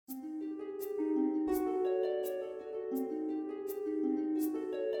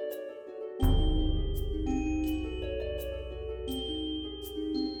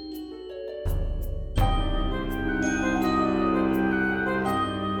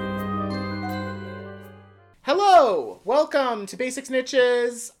Hello! Welcome to Basic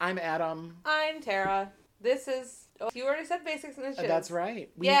Snitches. I'm Adam. I'm Tara. This is... Oh, you already said Basic Snitches. That's right.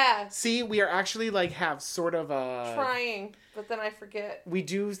 Yeah. See, we are actually have sort of a... Trying, but then I forget. We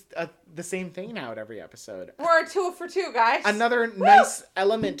do the same thing now at every episode. We're 2 for 2, guys. Another nice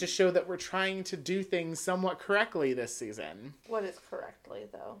element to show that we're trying to do things somewhat correctly this season. What is correctly,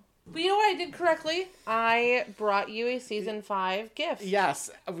 though? But you know what I did correctly? I brought you a season 5 gift. Yes.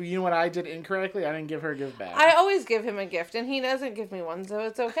 You know what I did incorrectly? I didn't give her a gift bag. I always give him a gift, and he doesn't give me one, so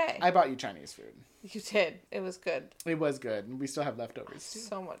it's okay. I bought you Chinese food. You did. It was good. It was good. We still have leftovers, too.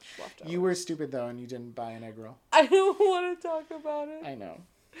 So much leftovers. You were stupid, though, and you didn't buy an egg roll. I don't want to talk about it. I know.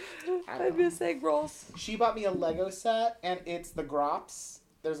 I miss egg rolls. She bought me a Lego set, and it's the Grops.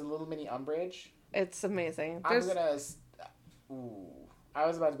 There's a little mini Umbridge. It's amazing. I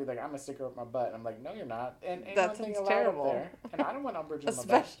was about to be like, I'm going to stick her up my butt. And I'm like, no, you're not. And ain't that nothing sounds allowed terrible. up there. And I don't want Umbridge in my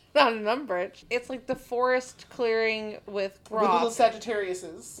butt. Especially not an Umbridge. It's like the forest clearing with With little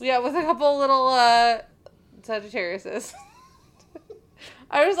Sagittariuses. Yeah, with a couple little Sagittariuses.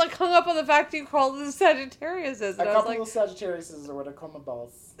 I was like hung up on the fact you called them Sagittariuses. A couple little Sagittariuses are what I call my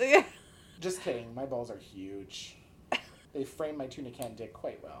balls. Yeah. Just kidding. My balls are huge. They frame my tuna can dick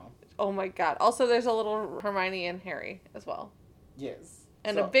quite well. Oh my god. Also, there's a little Hermione and Harry as well. Yes.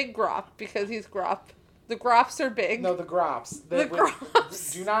 And a big Grop, because he's Grop. The Grops are big. No, the Grops. The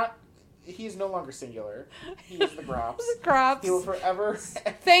Grops. Do not... He is no longer singular. He is the Grops. The Grops. He will forever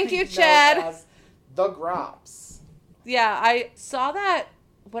Thank you, be Chad. known as the Grops. Yeah, I saw that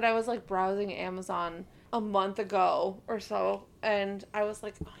when I was like browsing Amazon a month ago or so, and I was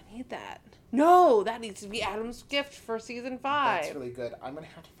like, oh, I need that. No, that needs to be Adam's gift for season 5. That's really good. I'm going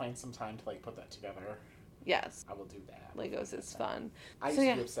to have to find some time to put that together. Yes. I will do that. Legos is fun. I used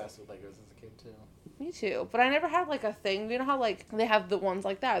to be obsessed with Legos as a kid, too. Me too. But I never had like a thing. You know how like they have the ones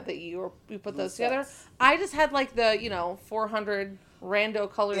like that you put those together? I just had like the, 400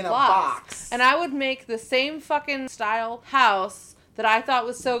 rando colored in blocks. A box. And I would make the same fucking style house that I thought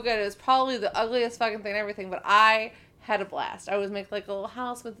was so good. It was probably the ugliest fucking thing and everything, but I had a blast. I would make like a little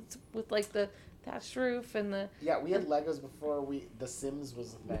house with like the thatched roof and the... Yeah, we had Legos before The Sims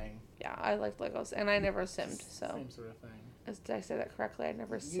was a thing. Yeah, I liked Legos, and I never simmed, so... Same sort of thing. Did I say that correctly? I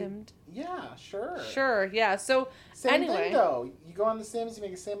never simmed? Yeah, sure. Sure, yeah, so Same thing, though. You go on The Sims, you make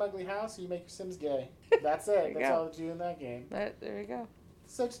the same ugly house, and you make your Sims gay. That's it. That's all you do in that game. There you go.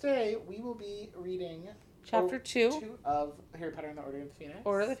 So today, we will be reading... Chapter 2 of Harry Potter and the Order of the Phoenix.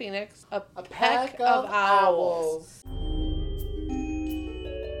 Order of the Phoenix. A Peck of Owls.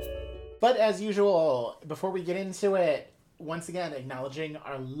 But as usual, before we get into it, once again, acknowledging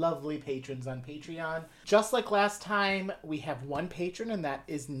our lovely patrons on Patreon. Just like last time, we have one patron, and that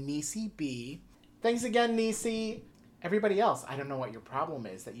is Nisi B. Thanks again, Nisi. Everybody else, I don't know what your problem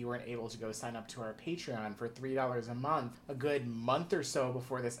is that you weren't able to go sign up to our Patreon for $3 a month a good month or so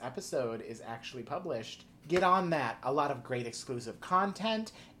before this episode is actually published. Get on that. A lot of great exclusive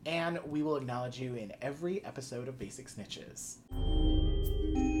content, and we will acknowledge you in every episode of Basic Snitches.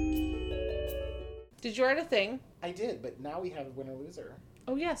 Did you write a thing? I did, but now we have winner-loser.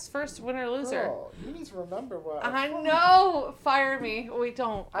 Oh, yes. First, winner-loser. Girl, you need to remember what... I know! Fire me. We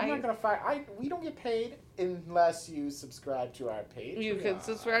don't. I'm not going to fire... We don't get paid unless you subscribe to our Patreon. You can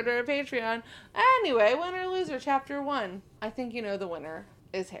subscribe to our Patreon. Anyway, winner-loser, Chapter 1. I think you know the winner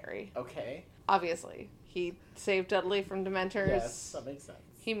is Harry. Okay. Obviously. He saved Dudley from Dementors. Yes, that makes sense.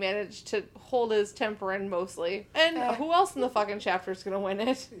 He managed to hold his temper in mostly. And who else in the fucking chapter is going to win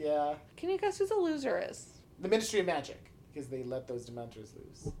it? Yeah. Can you guess who the loser is? The Ministry of Magic. Because they let those Dementors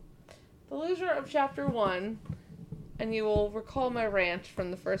loose. The loser of Chapter 1, and you will recall my rant from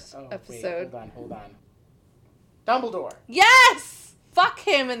the first episode. Wait, hold on. Dumbledore! Yes! Fuck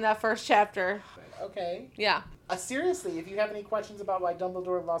him in that first chapter. Okay. Yeah. Seriously, if you have any questions about why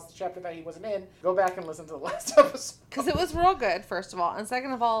Dumbledore lost the chapter that he wasn't in, go back and listen to the last episode. Because it was real good, first of all. And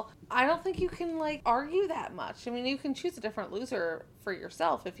second of all, I don't think you can, argue that much. I mean, you can choose a different loser for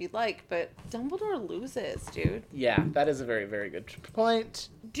yourself if you'd like, but Dumbledore loses, dude. Yeah, that is a very, very good point.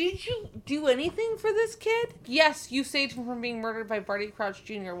 Did you do anything for this kid? Yes, you saved him from being murdered by Barty Crouch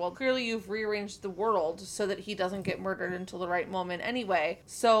Jr. Well, clearly you've rearranged the world so that he doesn't get murdered until the right moment anyway.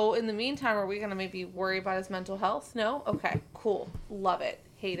 So, in the meantime, are we going to maybe worry about his mental health? No? Okay, cool. Love it.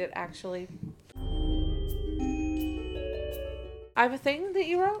 Hate it, actually. I have a thing that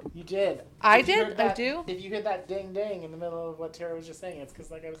you wrote? You did. I did? I do? If you heard that ding ding in the middle of what Tara was just saying, it's because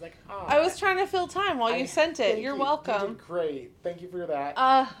I was like, oh. I was trying to fill time while you sent it. You're welcome. You did great. Thank you for that.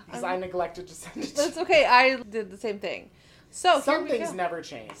 Because I neglected to send it. That's okay. I did the same thing. So some things never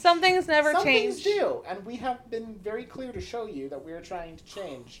change. Some things never change. Some things do. And we have been very clear to show you that we're trying to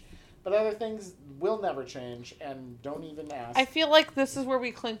change. But other things will never change, and don't even ask. I feel like this is where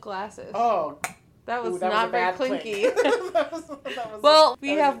we clink glasses. Oh, that was ooh, that not was a very bad clinky. Well,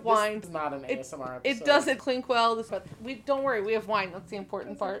 we have wine. This is not an ASMR episode. It doesn't clink well, but don't worry, we have wine. That's the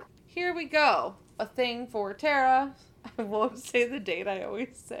important part. Here we go. A thing for Tara. I won't say the date I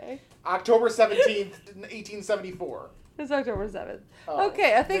always say. October 17th, 1874. It's October 7th. Oh,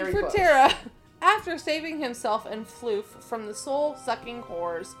 okay, a thing very for close. Tara. After saving himself and Floof from the soul-sucking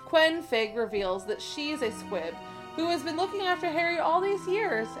horrors, Gwen Fig reveals that she's a squib who has been looking after Harry all these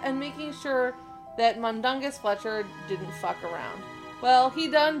years and making sure that Mundungus Fletcher didn't fuck around. Well, he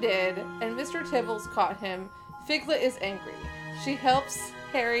done did, and Mr. Tibbles caught him. Figlet is angry. She helps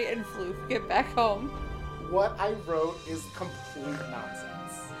Harry and Floof get back home. What I wrote is complete nonsense.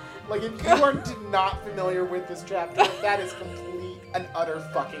 Like, if you are not familiar with this chapter, that is complete and utter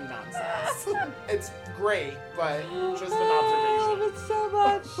fucking nonsense. It's great, but just an I observation. love it so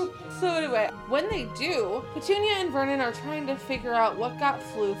much. So anyway, when they do, Petunia and Vernon are trying to figure out what got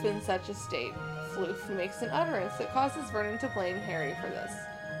Floof in such a state. Floof makes an utterance that causes Vernon to blame Harry for this.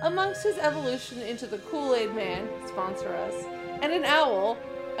 Amongst his evolution into the Kool-Aid Man, sponsor us, and an owl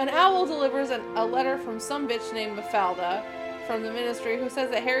delivers a letter from some bitch named Mafalda from the Ministry who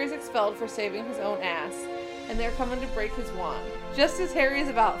says that Harry's expelled for saving his own ass, and they're coming to break his wand. Just as Harry's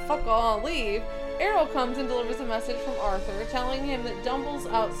about fuck all and leave, Errol comes and delivers a message from Arthur telling him that Dumble's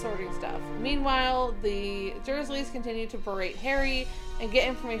out sorting stuff. Meanwhile, the Dursleys continue to berate Harry and get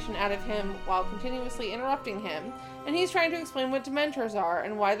information out of him while continuously interrupting him, and he's trying to explain what Dementors are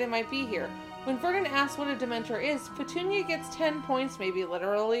and why they might be here. When Vernon asks what a Dementor is, Petunia gets 10 points, maybe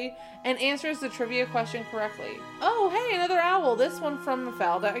literally, and answers the trivia question correctly. Oh, hey, another owl. This one from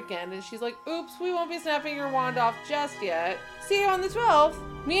Mafalda again. And she's like, oops, we won't be snapping your wand off just yet. See you on the 12th.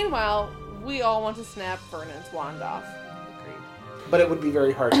 Meanwhile, we all want to snap Vernon's wand off. Agreed. But it would be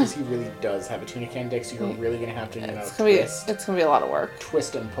very hard because he really does have a Tunican dick, so you're really going to have to, It's going to be a lot of work.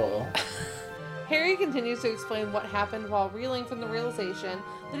 Twist and pull. Harry continues to explain what happened while reeling from the realization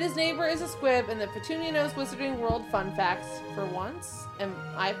that his neighbor is a squib and that Petunia knows Wizarding World fun facts for once. Am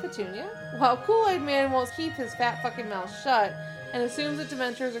I Petunia? While Kool-Aid Man won't keep his fat fucking mouth shut and assumes that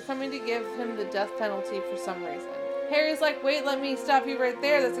Dementors are coming to give him the death penalty for some reason. Harry's like, wait, let me stop you right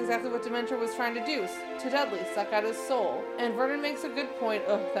there. That's exactly what Dementor was trying to do. To Dudley, suck out his soul. And Vernon makes a good point,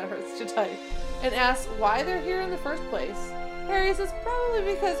 oh, that hurts to type, and asks why they're here in the first place. Harry says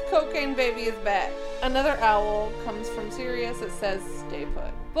probably because Cocaine Baby is back. Another owl comes from Sirius that says stay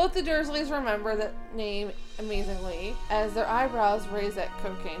put. Both the Dursleys remember that name amazingly as their eyebrows raise at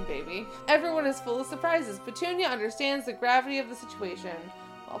Cocaine Baby. Everyone is full of surprises. Petunia understands the gravity of the situation,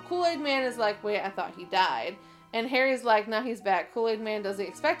 while Kool-Aid Man is like, wait, I thought he died. And Harry's like, now he's back. Kool-Aid Man does the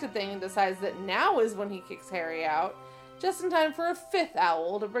expected thing and decides that now is when he kicks Harry out. Just in time for a fifth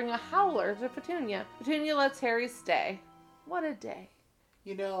owl to bring a howler to Petunia. Petunia lets Harry stay. What a day.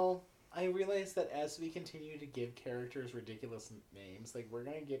 You know, I realize that as we continue to give characters ridiculous names, like, we're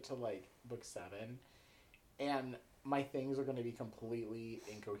going to get to, like, book 7, and my things are going to be completely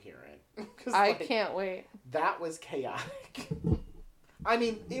incoherent. I can't wait. That was chaotic. I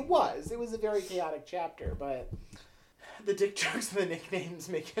mean, it was a very chaotic chapter, but the dick jokes and the nicknames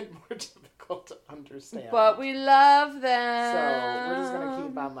make it more difficult to understand. But we love them. So, we're just going to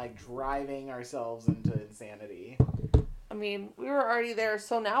keep on, like, driving ourselves into insanity. I mean, we were already there,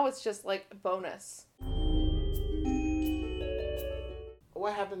 so now it's just like a bonus.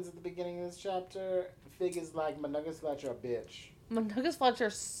 What happens at the beginning of this chapter? Fig is like, Mundungus Fletcher a bitch. Mundungus Fletcher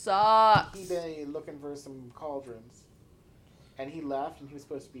sucks. He been looking for some cauldrons. And he left, and he was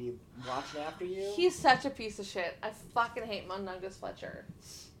supposed to be watching after you. He's such a piece of shit. I fucking hate Mundungus Fletcher.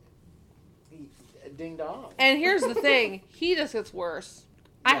 Ding dong. And here's the thing. He just gets worse.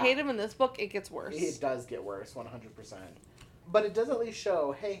 I hate him in this book. It gets worse. It does get worse, 100%. But it does at least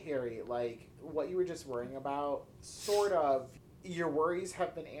show, hey, Harry, like, what you were just worrying about, sort of, your worries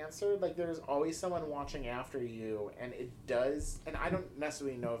have been answered. Like, there's always someone watching after you, and it does, and I don't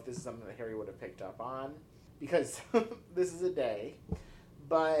necessarily know if this is something that Harry would have picked up on, because this is a day,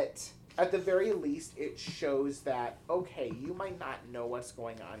 but at the very least, it shows that, okay, you might not know what's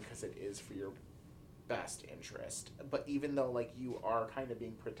going on because it is for your best interest, but even though, like, you are kind of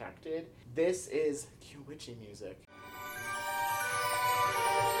being protected, this is cue witchy music.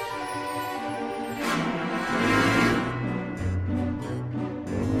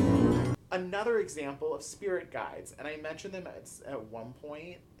 Another example of spirit guides, and I mentioned them at one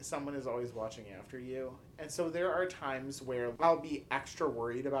point. Someone is always watching after you, and so there are times where I'll be extra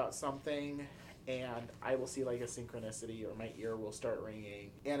worried about something, and I will see, like, a synchronicity, or my ear will start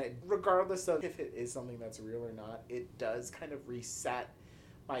ringing. And regardless of if it is something that's real or not, it does kind of reset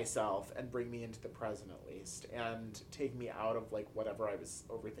myself and bring me into the present at least, and take me out of like whatever I was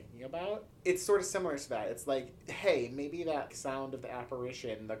overthinking about. It's sort of similar to that. It's like, hey, maybe that sound of the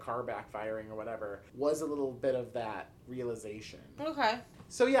apparition, the car backfiring or whatever, was a little bit of that realization. Okay.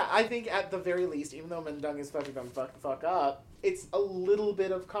 So yeah, I think at the very least, even though Mundungus fucking them fuck up, it's a little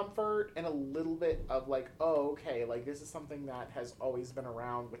bit of comfort and a little bit of like, oh, okay, like this is something that has always been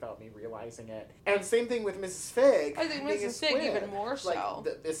around without me realizing it. And same thing with Mrs. Fig. I think being a Mrs. Fig squid. even more so.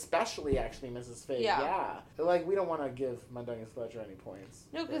 Like, especially actually Mrs. Fig. Yeah. Like, we don't want to give Mundungus Fletcher any points.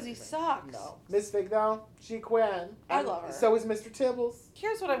 No, because he sucks. No. Miss Fig, though, she Quinn. I love her. So is Mr. Tibbles.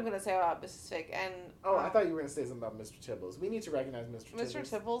 Here's what I'm going to say about Mrs. Fig. And Oh, I thought you were going to say something about Mr. Tibbles. We need to recognize Mr. Tibbles.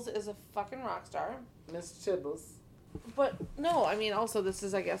 Mr. Tibbles is a fucking rock star. Mr. Tibbles. But no, I mean, also this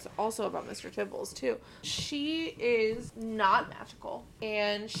is, I guess, also about Mr. Tibbles too. She is not magical,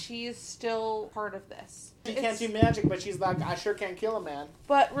 and she is still part of this. She can't do magic, but she's like, I sure can't kill a man.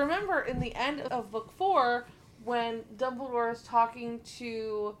 But remember, in the end of book 4, when Dumbledore is talking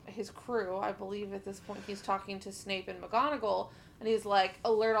to his crew, I believe at this point he's talking to Snape and McGonagall, and he's like,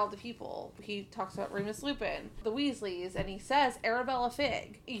 alert all the people. He talks about Remus Lupin, the Weasleys, and he says Arabella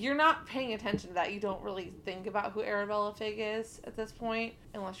Fig. You're not paying attention to that. You don't really think about who Arabella Fig is at this point,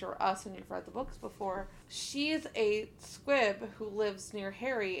 unless you're us and you've read the books before. She's a squib who lives near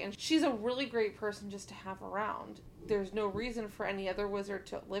Harry, and she's a really great person just to have around. There's no reason for any other wizard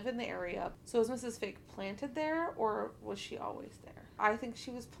to live in the area. So is Mrs. Fig planted there, or was she always there? I think she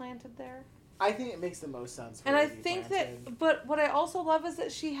was planted there. I think it makes the most sense for and her I to be think planted. that, but what I also love is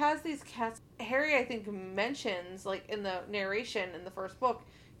that she has these cats. Harry, I think, mentions, like, in the narration in the first book,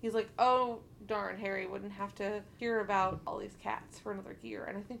 he's like, oh, darn, Harry wouldn't have to hear about all these cats for another year.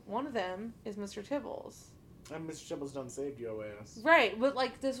 And I think one of them is Mr. Tibbles. And Mr. Tibbles done saved your ass. Right, but,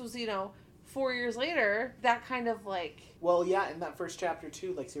 like, this was, 4 years later, that kind of, like... Well, yeah, in that first chapter,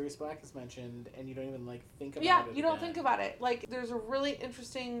 too, like, Sirius Black is mentioned, and you don't even, like, think about it. Yeah, you don't again. think about it. Like, there's a really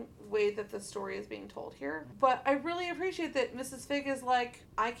interesting way that the story is being told here. But I really appreciate that Mrs. Fig is like,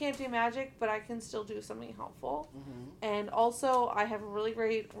 I can't do magic, but I can still do something helpful. Mm-hmm. And also, I have a really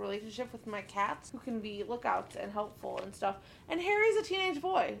great relationship with my cats who can be lookouts and helpful and stuff. And Harry's a teenage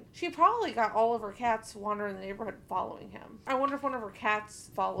boy. She probably got all of her cats wandering the neighborhood following him. I wonder if one of her cats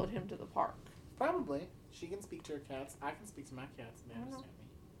followed him to the park. Probably. She can speak to her cats. I can speak to my cats, and they understand me.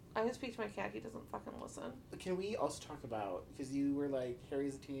 I can speak to my cat. He doesn't fucking listen. Can we also talk about, because you were like,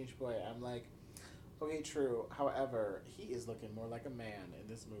 Harry's a teenage boy. I'm like, okay, true. However, he is looking more like a man in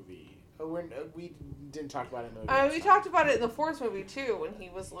this movie. Oh, we didn't talk about it in the movie. We talked about it in the fourth movie, too, when he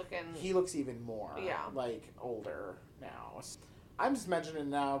was looking... He looks even more, like, older now. I'm just mentioning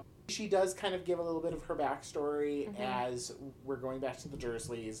now, she does kind of give a little bit of her backstory as we're going back to the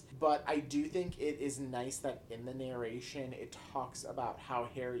Dursleys, but I do think it is nice that in the narration it talks about how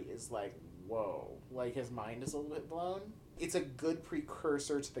Harry is like, whoa, like his mind is a little bit blown. It's a good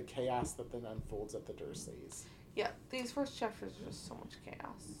precursor to the chaos that then unfolds at the Dursleys. Yeah, these first chapters are just so much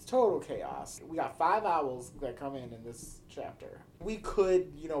chaos. It's total chaos. We got 5 owls that come in this chapter. We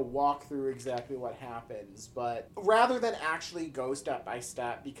could, walk through exactly what happens, but rather than actually go step by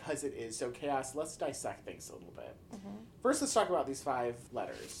step because it is so chaos, let's dissect things a little bit. First, let's talk about these 5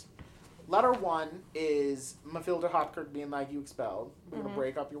 letters. Letter 1 is Mafilda Hopkirk being like, you expelled. We're going to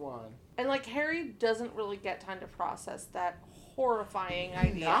break up your wand. And, like, Harry doesn't really get time to process that horrifying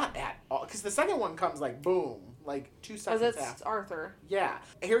idea. Not at all. Because the second one comes like, boom. Like 2 seconds after. Because it's Arthur. Yeah.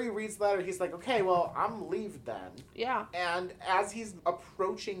 Harry reads the letter. He's like, okay, well, I'm leaving then. Yeah. And as he's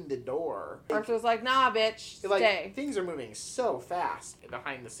approaching the door, Arthur's like, nah, bitch, stay. Like, things are moving so fast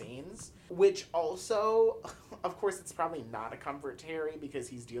behind the scenes, which also, of course, it's probably not a comfort to Harry because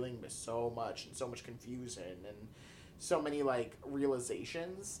he's dealing with so much and so much confusion and so many, like,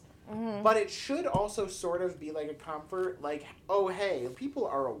 realizations. But it should also sort of be like a comfort, like, oh, hey, people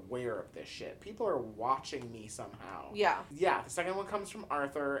are aware of this shit. People are watching me somehow. Yeah. Yeah, the second one comes from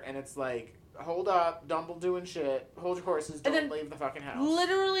Arthur, and it's like, hold up, Dumble doing shit, hold your horses, don't leave the fucking house.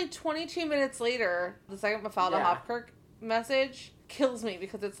 Literally 22 minutes later, the second Mafalda Hopkirk message kills me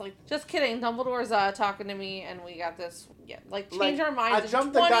because it's like, just kidding, Dumbledore's talking to me and we got this, change our minds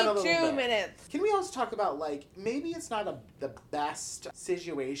in 22 minutes. Can we also talk about, like, maybe it's not the best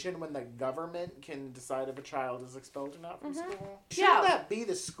situation when the government can decide if a child is expelled or not from school? Shouldn't that be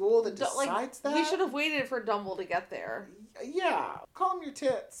the school that decides that? We should have waited for Dumble to get there. Yeah. Calm your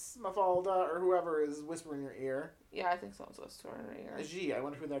tits, Mafalda, or whoever is whispering in your ear. Yeah, I think someone's whispering in your ear. Gee, I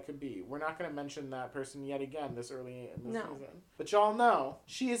wonder who that could be. We're not going to mention that person yet again this early in the season. But y'all know,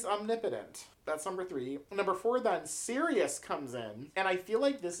 she is omnipotent. That's number 3. Number 4, then, Sirius comes in. And I feel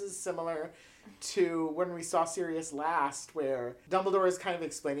like this is similar to when we saw Sirius last, where Dumbledore is kind of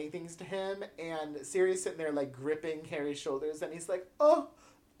explaining things to him, and Sirius sitting there like gripping Harry's shoulders, and he's like, "Oh,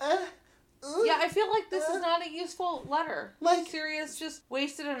 yeah, I feel like this is not a useful letter. Like, Sirius just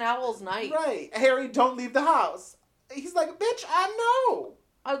wasted an owl's night. Right, Harry, don't leave the house." He's like, "Bitch, I know.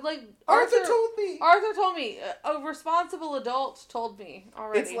 Like Arthur told me. Arthur told me. A responsible adult told me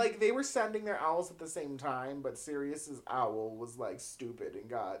already." It's like they were sending their owls at the same time, but Sirius's owl was like stupid and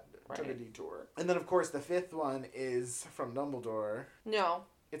took a detour. And then of course the fifth one is from Dumbledore. No.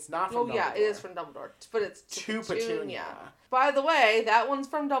 It's not from Dumbledore. Oh yeah, it is from Dumbledore, but it's to Petunia. By the way, that one's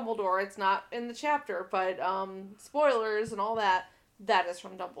from Dumbledore. It's not in the chapter, but spoilers and all that. That is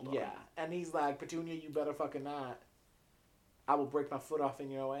from Dumbledore. Yeah, and he's like, "Petunia, you better fucking not. I will break my foot off in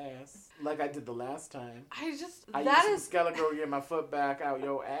your ass, like I did the last time. I used Skeletor to get my foot back out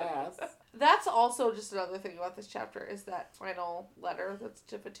your ass." That's also just another thing about this chapter is that final letter that's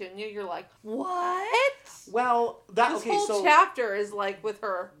to Petunia. You're like, what? Well, this whole chapter is like with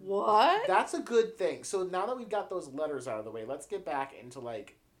her. What? That's a good thing. So now that we've got those letters out of the way, let's get back into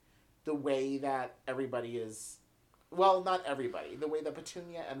like the way that everybody is. Well, not everybody. The way that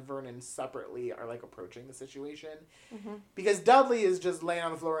Petunia and Vernon separately are, like, approaching the situation. Mm-hmm. Because Dudley is just laying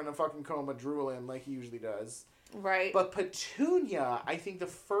on the floor in a fucking coma, drooling like he usually does. Right. But Petunia, I think the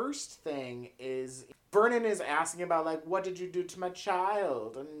first thing is... Vernon is asking about, like, what did you do to my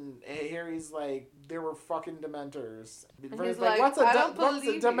child? And Harry's like, there were fucking Dementors. And Vernon's like, what's a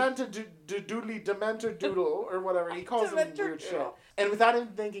Dementor Dementor doodle? Or whatever. He calls them weird shit. And without him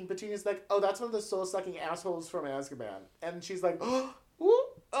thinking, Petunia's like, oh, that's one of the soul-sucking assholes from Azkaban. And she's like, oh,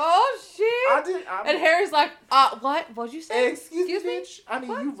 shit. And Harry's like, what? What'd you say? Excuse me? Bitch. I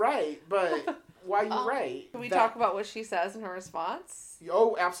mean, you're right, but why you right? Can we talk about what she says in her response?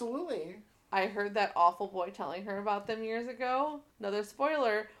 Oh, absolutely. I heard that awful boy telling her about them years ago. Another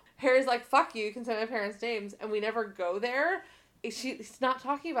spoiler. Harry's like, fuck you can say my parents' names. And we never go there. He's not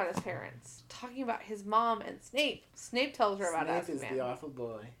talking about his parents. Talking about his mom and Snape. Snape tells her about Azkaban. Snape is the awful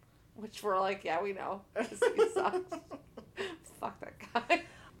boy. Which we're like, yeah, we know. He sucks. Fuck that guy.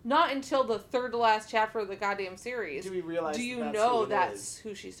 Not until the third to last chapter of the goddamn series do we realize that's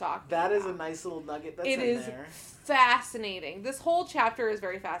who she's talking about. That is a nice little nugget that's in there. It is fascinating. This whole chapter is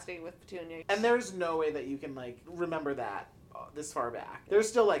very fascinating with Petunia. And there's no way that you can, like, remember that this far back. There's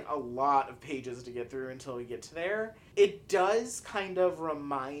still, like, a lot of pages to get through until we get to there. It does kind of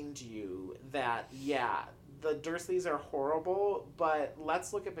remind you that, yeah, the Dursleys are horrible, but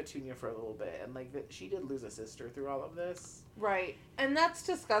let's look at Petunia for a little bit. And, like, she did lose a sister through all of this. Right. And that's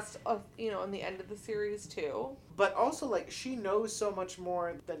discussed, in the end of the series, too. But also, like, she knows so much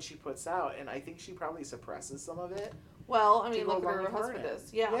more than she puts out, and I think she probably suppresses some of it. Well, I mean, look at her husband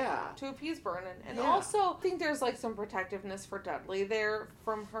is. Yeah. To appease Vernon. And also, I think there's, like, some protectiveness for Dudley there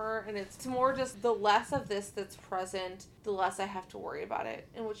from her, and it's more just the less of this that's present, the less I have to worry about it,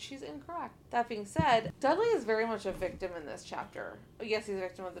 in which she's incorrect. That being said, Dudley is very much a victim in this chapter. Yes, he's a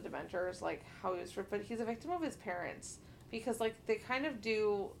victim of the Dementors, like, how he was ripped, but he's a victim of his parents. Because, like, they kind of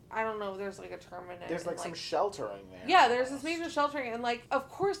do, I don't know, there's, like, a term in it. There's, like, some sheltering there. Yeah, there's this major sheltering. And, like, of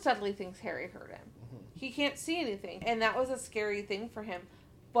course Dudley thinks Harry hurt him. Mm-hmm. He can't see anything. And that was a scary thing for him.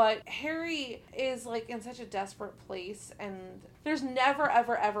 But Harry is, like, in such a desperate place. And there's never,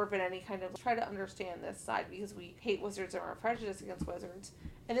 ever, ever been any kind of try to understand this side. Because we hate wizards and are prejudiced against wizards.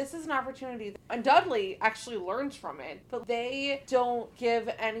 And this is an opportunity. And Dudley actually learns from it. But they don't give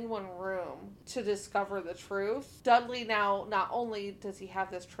anyone room to discover the truth. Dudley now, not only does he have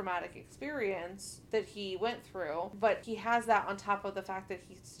this traumatic experience that he went through, but he has that on top of the fact that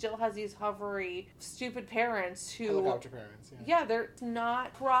he still has these hovery, stupid parents who... Helicopter parents, yeah, they're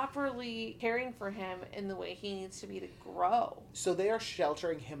not properly caring for him in the way he needs to be to grow. So they are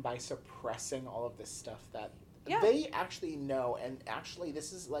sheltering him by suppressing all of this stuff that... Yeah. They actually know, and actually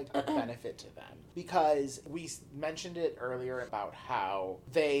this is like a benefit to them. Because we mentioned it earlier about how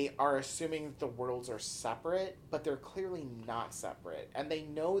they are assuming that the worlds are separate, but they're clearly not separate. And they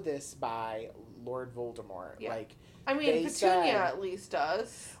know this by Lord Voldemort. Yeah. Like, I mean, Petunia at least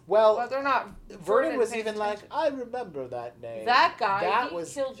does. Well, but they're not... Vernon was even like, I remember that name. That guy,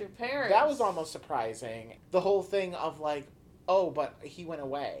 killed your parents. That was almost surprising. The whole thing of like, oh, but he went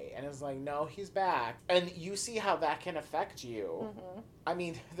away. And it's like, no, he's back. And you see how that can affect you. Mm-hmm. I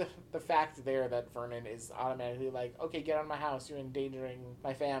mean, the fact there that Vernon is automatically like, okay, get out of my house. You're endangering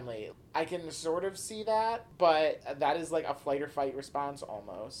my family. I can sort of see that, but that is like a flight or fight response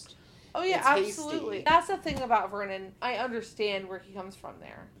almost. Oh, yeah, It's absolutely. hasty. That's the thing about Vernon. I understand where he comes from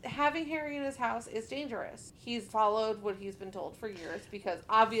there. Having Harry in his house is dangerous. He's followed what he's been told for years because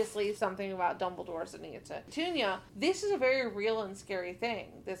obviously something about Dumbledore sending it to Petunia. This is a very real and scary thing.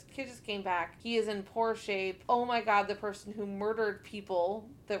 This kid just came back. He is in poor shape. Oh my god, the person who murdered people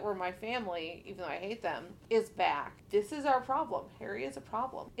that were my family, even though I hate them, is back. This is our problem. Harry is a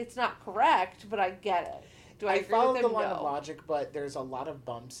problem. It's not correct, but I get it. Do I agree follow with the him? line No. of logic, but there's a lot of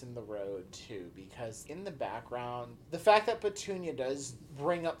bumps in the road too, because in the background, the fact that Petunia does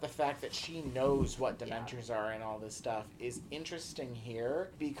bring up the fact that she knows what Dementors are and all this stuff is interesting here,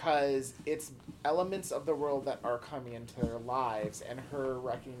 because it's elements of the world that are coming into their lives and her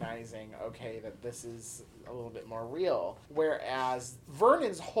recognizing, okay, that this is a little bit more real. Whereas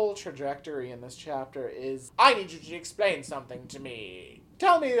Vernon's whole trajectory in this chapter is, I need you to explain something to me.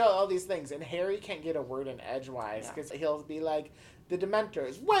 Tell me all these things. And Harry can't get a word in edgewise because he'll be like, the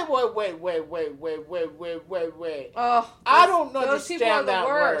Dementors. Wait. Oh, I don't those people are understand the that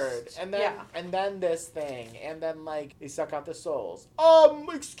worst. word. Yeah. And then this thing. And then, like, they suck out the souls.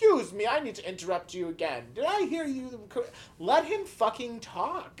 Excuse me, I need to interrupt you again. Did I hear you? Let him fucking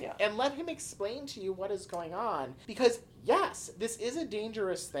talk. Yeah. And let him explain to you what is going on. Because, yes, this is a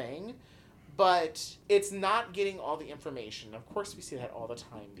dangerous thing. But it's not getting all the information. Of course, we see that all the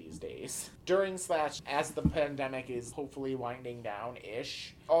time these days. As the pandemic is hopefully winding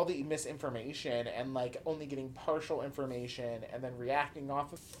down-ish, all the misinformation and, like, only getting partial information and then reacting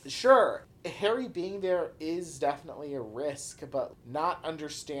off of... Sure, Harry being there is definitely a risk, but not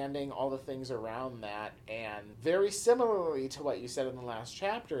understanding all the things around that, and very similarly to what you said in the last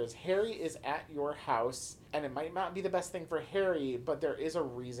chapter, is Harry is at your house, and it might not be the best thing for Harry, but there is a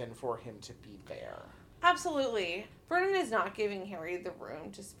reason for him to be there. Absolutely. Vernon is not giving Harry the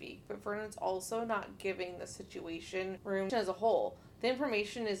room to speak, but Vernon's also not giving the situation room as a whole. The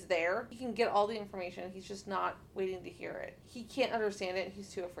information is there. He can get all the information. He's just not waiting to hear it. He can't understand it. He's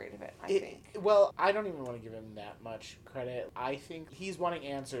too afraid of it, I think. Well, I don't even want to give him that much credit. I think he's wanting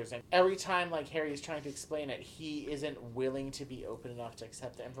answers, and every time, like, Harry is trying to explain it, he isn't willing to be open enough to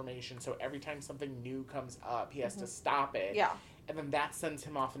accept the information, so every time something new comes up, he has to stop it. Yeah. And then that sends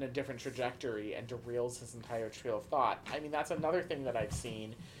him off in a different trajectory and derails his entire trail of thought. I mean, that's another thing that I've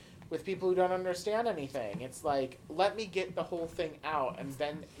seen with people who don't understand anything. It's like, let me get the whole thing out, and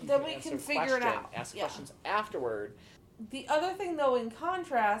then we can figure it out. Ask questions afterward. The other thing, though, in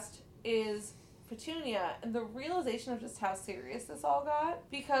contrast, is Petunia and the realization of just how serious this all got.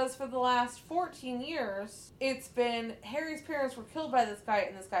 Because for the last 14 years, it's been Harry's parents were killed by this guy,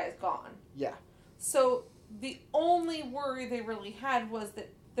 and this guy is gone. Yeah. So the only worry they really had was that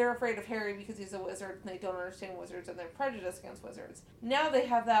they're afraid of Harry because he's a wizard and they don't understand wizards and they're prejudiced against wizards. Now they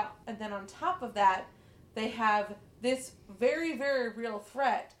have that, and then on top of that, they have this very, very real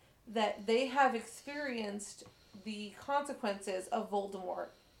threat that they have experienced the consequences of Voldemort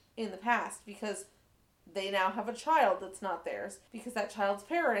in the past because they now have a child that's not theirs because that child's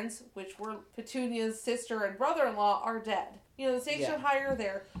parents, which were Petunia's sister and brother-in-law, are dead. You know, the stakes are higher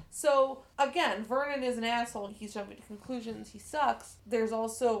there. So, again, Vernon is an asshole. He's jumping to conclusions. He sucks. There's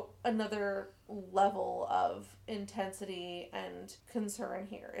also another level of intensity and concern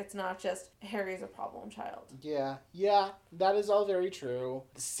here. It's not just Harry's a problem child. Yeah, that is all very true.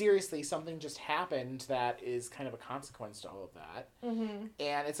 Seriously, something just happened that is kind of a consequence to all of that. Mm-hmm.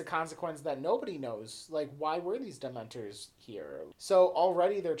 And it's a consequence that nobody knows. Like, why were these Dementors here? So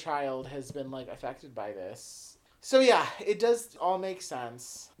already their child has been, like, affected by this. So yeah, it does all make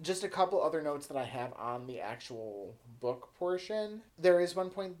sense. Just a couple other notes that I have on the actual book portion. There is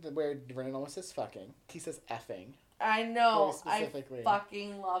one point where Vernon almost says fucking. He says effing. I know. Very specifically. I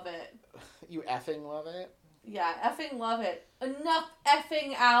fucking love it. You effing love it? Yeah, effing love it. Enough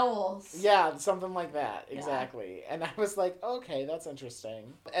effing owls. Yeah, something like that. Exactly. Yeah. And I was like, okay, that's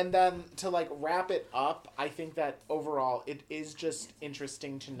interesting. And then to, like, wrap it up, I think that overall it is just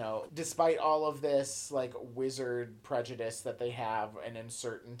interesting to know, despite all of this, like, wizard prejudice that they have and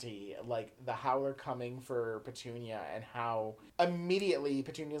uncertainty, like, how they're coming for Petunia and how immediately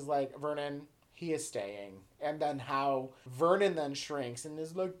Petunia's like, Vernon, he is staying. And then how Vernon then shrinks and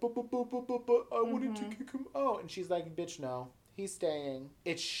is like, but, I wanted to kick him out. And she's like, bitch, no. He's staying.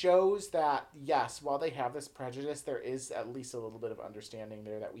 It shows that, yes, while they have this prejudice, there is at least a little bit of understanding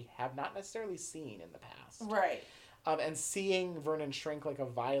there that we have not necessarily seen in the past. Right. And seeing Vernon shrink like a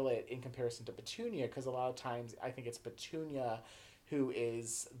violet in comparison to Petunia, because a lot of times I think it's Petunia who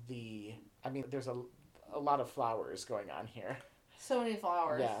is there's a lot of flowers going on here. So many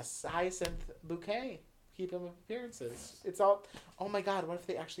flowers. Yes. Hyacinth bouquet. Keep him appearances. It's all... Oh my god, what if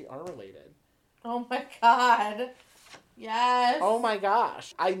they actually are related? Oh my god. Yes. Oh my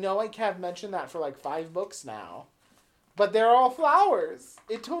gosh. I know I have mentioned that for like 5 books now. But they're all flowers.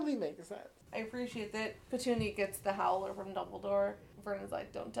 It totally makes sense. I appreciate that Petunia gets the howler from Dumbledore. Vernon's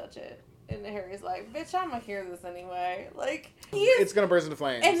like, don't touch it. And Harry's like, bitch, I'm gonna hear this anyway. Like, It's gonna burst into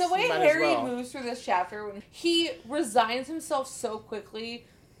flames. And the way Might Harry as well. moves through this chapter, when he resigns himself so quickly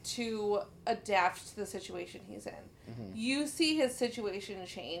to adapt to the situation he's in. Mm-hmm. You see his situation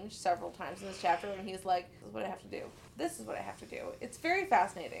change several times in this chapter, and he's like, this is what I have to do. This is what I have to do. It's very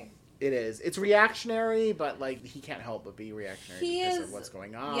fascinating. It is. It's reactionary, but like he can't help but be reactionary because of what's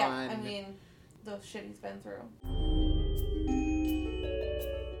going on. Yeah, I mean, the shit he's been through.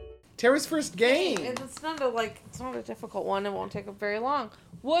 Tara's first game. It's not a difficult one. It won't take up very long.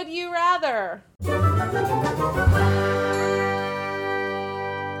 Would you rather?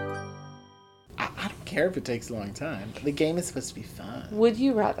 I don't care if it takes a long time. The game is supposed to be fun. Would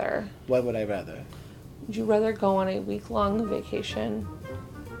you rather? What would I rather? Would you rather go on a week-long vacation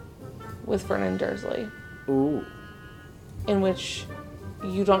with Vernon Dursley, Ooh. in which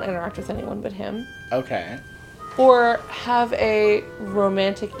you don't interact with anyone but him, Okay. or have a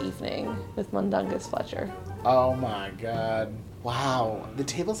romantic evening with Mundungus Fletcher? Oh my god. Wow. The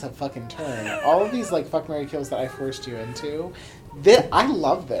tables have fucking turned. All of these like fuck, marry, kills that I forced you into. I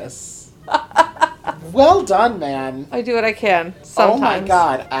love this. Well done, man. I do what I can. Sometimes. Oh my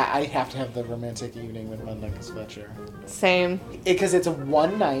god. I have to have the romantic evening with Mundungus Fletcher. Same. Because it's a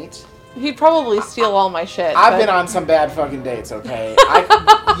one night. He'd probably steal all my shit. I've been on some bad fucking dates, okay?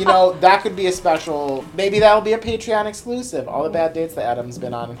 That could be a special... Maybe that'll be a Patreon exclusive. All the bad dates that Adam's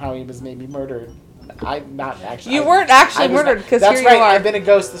been on and how he was maybe murdered. I'm not actually... You weren't actually murdered, because here you are. That's right, I've been a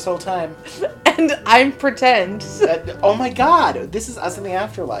ghost this whole time. And I'm pretend. Oh my god, this is us in the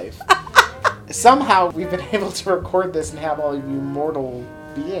afterlife. Somehow we've been able to record this and have all of you mortal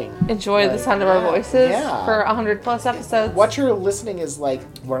beings. Enjoy the sound of our voices for 100+ episodes. What you're listening is like,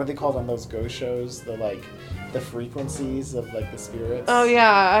 what are they called on those ghost shows? The frequencies of like the spirits. Oh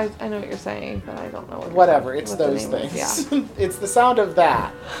yeah, I know what you're saying, but I don't know what. Whatever, it's what those the name things. is. Yeah. It's the sound of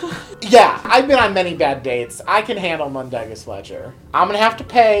that. Yeah, I've been on many bad dates. I can handle Mundungus Fletcher. I'm gonna have to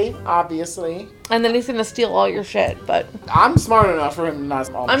pay, obviously. And then he's gonna steal all your shit, but I'm smart enough for him to not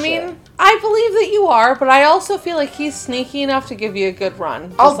steal all my shit. I believe that you are, but I also feel like he's sneaky enough to give you a good run.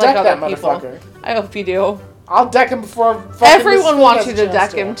 Just I'll like deck other that people. motherfucker. I hope you do. I'll deck him before fucking Everyone Miss wants Finn you has to a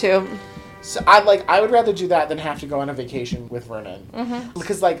chance deck him too. So I would rather do that than have to go on a vacation with Vernon. Mm-hmm.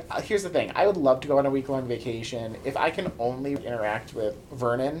 Because here's the thing, I would love to go on a week-long vacation. If I can only interact with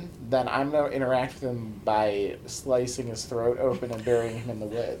Vernon, then I'm gonna interact with him by slicing his throat open and burying him in the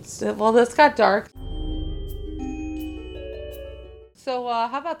woods. Well, this got dark. So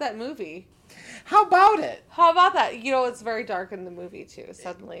how about that movie? How about it? How about that? It's very dark in the movie too.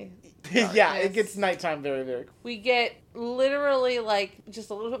 Suddenly. Yeah, it gets nighttime very, very quick. We get literally just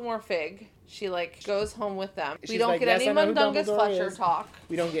a little bit more Fig. She goes home with them. We don't get any Mundungus Fletcher talk.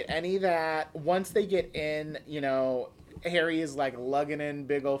 We don't get any of that. Once they get in, Harry is lugging in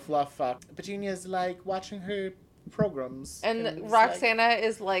big old fluff fuck. Petunia's watching her programs. And Roxana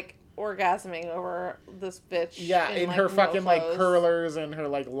is orgasming over this bitch. Yeah, in her no fucking clothes. curlers and her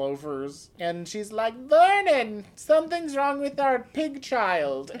loafers. And she's like, Vernon, something's wrong with our pig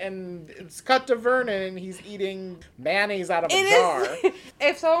child. And it's cut to Vernon and he's eating mayonnaise out of a jar.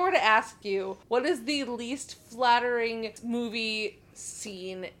 If someone were to ask you, what is the least flattering movie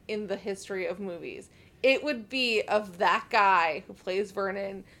scene in the history of movies? It would be of that guy who plays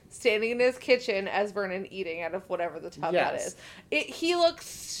Vernon standing in his kitchen as Vernon eating out of whatever the tub that is. He looks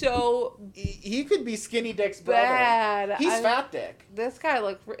so... He could be Skinny Dick's brother. Bad. He's Fat Dick. This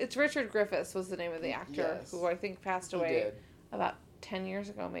guy it's Richard Griffiths was the name of the actor who I think passed away about 10 years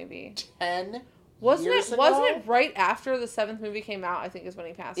ago maybe. 10 Wasn't years it ago? Wasn't it right after the 7th movie came out, I think is when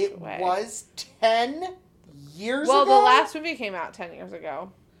he passed away. It was 10 years ago? Well, the last movie came out 10 years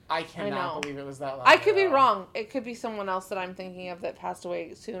ago. I cannot believe it was that long I could be ago. wrong. It could be someone else that I'm thinking of that passed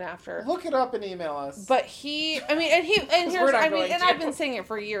away soon after. Look it up and email us. But here's I've been saying it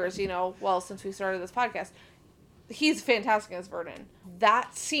for years, since we started this podcast. He's fantastic as Vernon.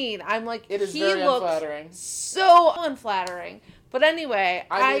 That scene, I'm like, it is he very looks unflattering. So unflattering. But anyway,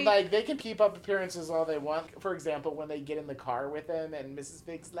 I mean, they can keep up appearances all they want. For example, when they get in the car with him and Mrs.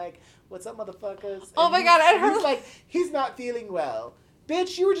 Fig's like, "What's up, motherfuckers?" Oh my god, I heard... He's like, he's not feeling well.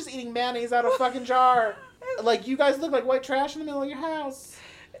 Bitch, you were just eating mayonnaise out of a fucking jar. You guys look like white trash in the middle of your house.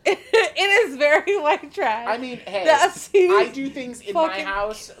 It is very white trash. I mean, hey, I do things in my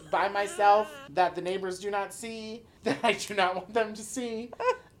house by myself that the neighbors do not see, that I do not want them to see.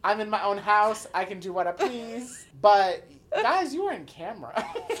 I'm in my own house. I can do what I please. But Guys, you were in camera.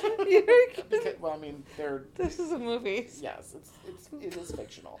 Because, well, I mean, This is a movie. Yes, it is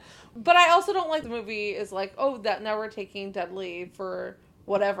fictional. But I also don't like the movie is like, oh, that now we're taking Dudley for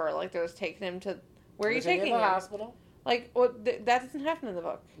whatever. Like, they're just taking him to... Where are you taking him? To the hospital. Like, what? That doesn't happen in the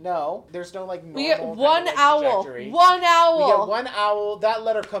book. No, there's no, like, normal We get one kind of, like, owl. trajectory. One owl. We get one owl. That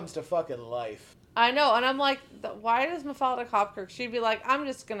letter comes to fucking life. I know, and I'm like, why does Mafalda Hopkirk? She'd be like, I'm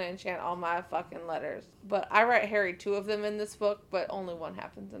just gonna enchant all my fucking letters. But I write Harry 2 of them in this book, but only one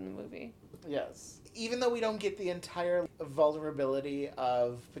happens in the movie. Yes. Even though we don't get the entire vulnerability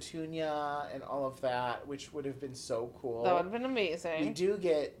of Petunia and all of that, which would have been so cool. That would have been amazing. We do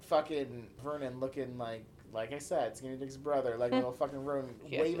get fucking Vernon looking like I said, Skinny Dick's brother, like a little fucking Vernon,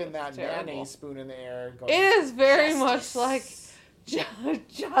 Yes, waving that terrible. mayonnaise spoon in the air. Going, It is very "Justice." much like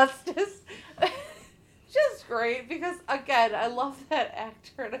Justice. Just great because, again, I love that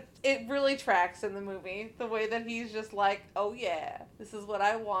actor. And it really tracks in the movie. The way that he's just like, oh yeah, this is what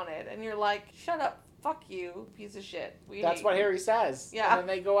I wanted. And you're like, shut up. Fuck you, piece of shit. That's what Harry says. Yeah. And then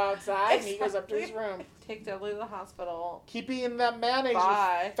they go outside and he goes up to his room. Take Dudley to the hospital. Keep eating that mayonnaise,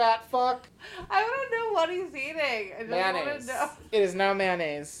 Bye. you fat fuck. I want to know what he's eating. I just want Mayonnaise. to know. It is now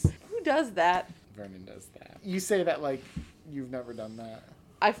mayonnaise. Who does that? Vernon does that. You say that like you've never done that.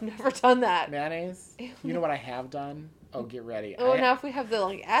 I've never done that. Mayonnaise? You know what I have done? Oh, get ready. Oh, now if we have the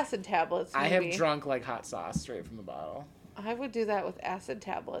like acid tablets, I maybe. have drunk like hot sauce straight from the bottle. I would do that with acid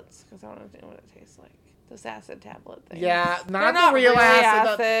tablets because I want to know what it tastes like. Those acid tablet things. Yeah, We're not the real really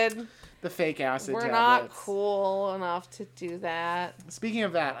acid. The fake acid We're tablets. not cool enough to do that. Speaking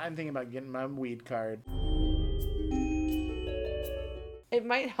of that, I'm thinking about getting my weed card. It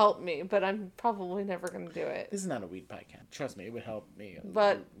might help me, but I'm probably never going to do it. This is not a weed podcast. Trust me, it would help me.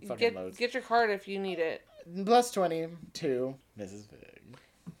 But fucking loads. get your card if you need it. Plus 20 to Mrs. Fig.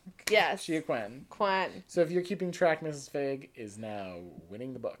 Yes. Shia Quinn. Quinn. So if you're keeping track, Mrs. Fig is now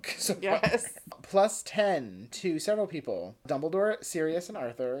winning the book. So Yes. Plus 10 to several people. Dumbledore, Sirius, and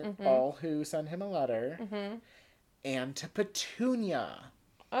Arthur, all who send him a letter. Mm-hmm. And to Petunia.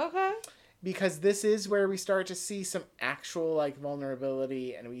 Okay. Because this is where we start to see some actual, like,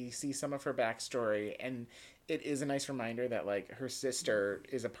 vulnerability, and we see some of her backstory, and it is a nice reminder that, like, her sister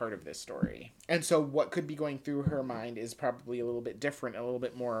is a part of this story. And so what could be going through her mind is probably a little bit different, a little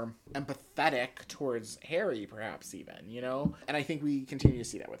bit more empathetic towards Harry, perhaps, even, you know? And I think we continue to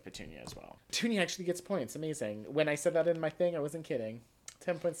see that with Petunia as well. Petunia actually gets points. Amazing. When I said that in my thing, I wasn't kidding.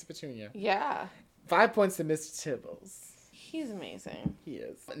 10 points to Petunia. Yeah. 5 points to Mr. Tibbles. He's amazing. He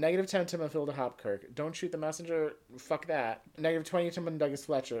is. Negative 10 to Mafalda Hopkirk. Don't shoot the messenger. Fuck that. Negative 20 to Mundungus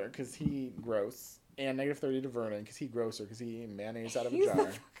Fletcher, because he gross. And negative 30 to Vernon, because he grosser, because he ate mayonnaise out of a jar. He's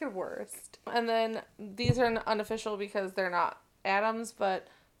the fucking worst. And then these are unofficial because they're not Adams, but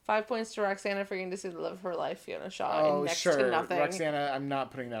 5 points to Roxana for getting to see the love of her life, Fiona Shaw, in next to nothing. Roxana, I'm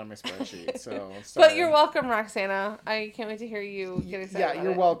not putting that on my spreadsheet, so But sorry. you're welcome, Roxana. I can't wait to hear you get excited about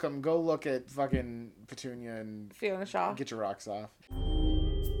you're it. welcome. Go look at fucking Petunia and Fiona Shaw. get your rocks off.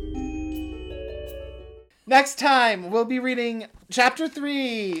 Next time, we'll be reading Chapter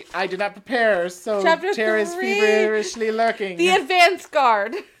 3. I did not prepare, so Chapter Tara's 3. feverishly lurking. The Advanced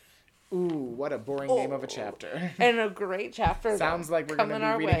Guard. Ooh, what a boring name of a chapter. And a great chapter. Sounds like we're going to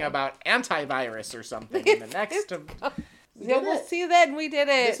be reading about antivirus or something in the next... Yeah, we'll see that, and we did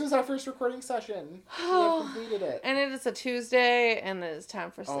it. This was our first recording session. We have completed it. And it is a Tuesday, and it is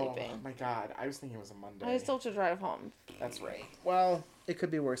time for sleeping. Oh my god, I was thinking it was a Monday. I still have to drive home. That's right. Well, it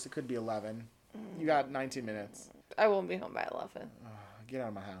could be worse. It could be 11. You got 19 minutes. I won't be home by 11. Get out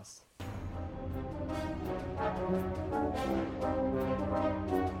of my house.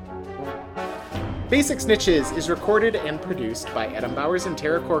 Basic Snitches is recorded and produced by Adam Bowers and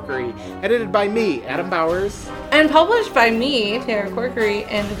Tara Corkery, edited by me, Adam Bowers. And published by me, Tara Corkery,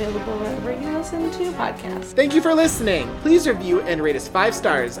 and available wherever you listen to podcasts. Thank you for listening. Please review and rate us 5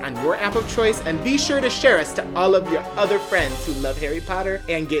 stars on your app of choice, and be sure to share us to all of your other friends who love Harry Potter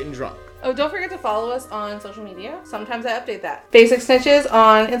and getting drunk. Oh, don't forget to follow us on social media. Sometimes I update that. Basic Snitches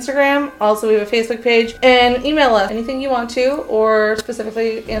on Instagram. Also, we have a Facebook page. And email us anything you want to, or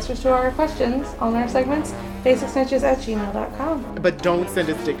specifically answers to our questions on our segments. BasicSnitches@gmail.com. But don't send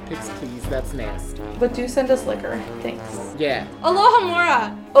us dick pics, please. That's nasty. But do send us liquor. Thanks. Yeah. Aloha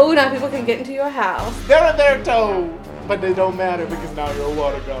Mora! Oh, now people can get into your house. They're in their toe, but they don't matter because now you're a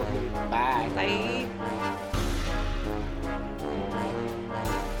water goblin. Bye. Bye.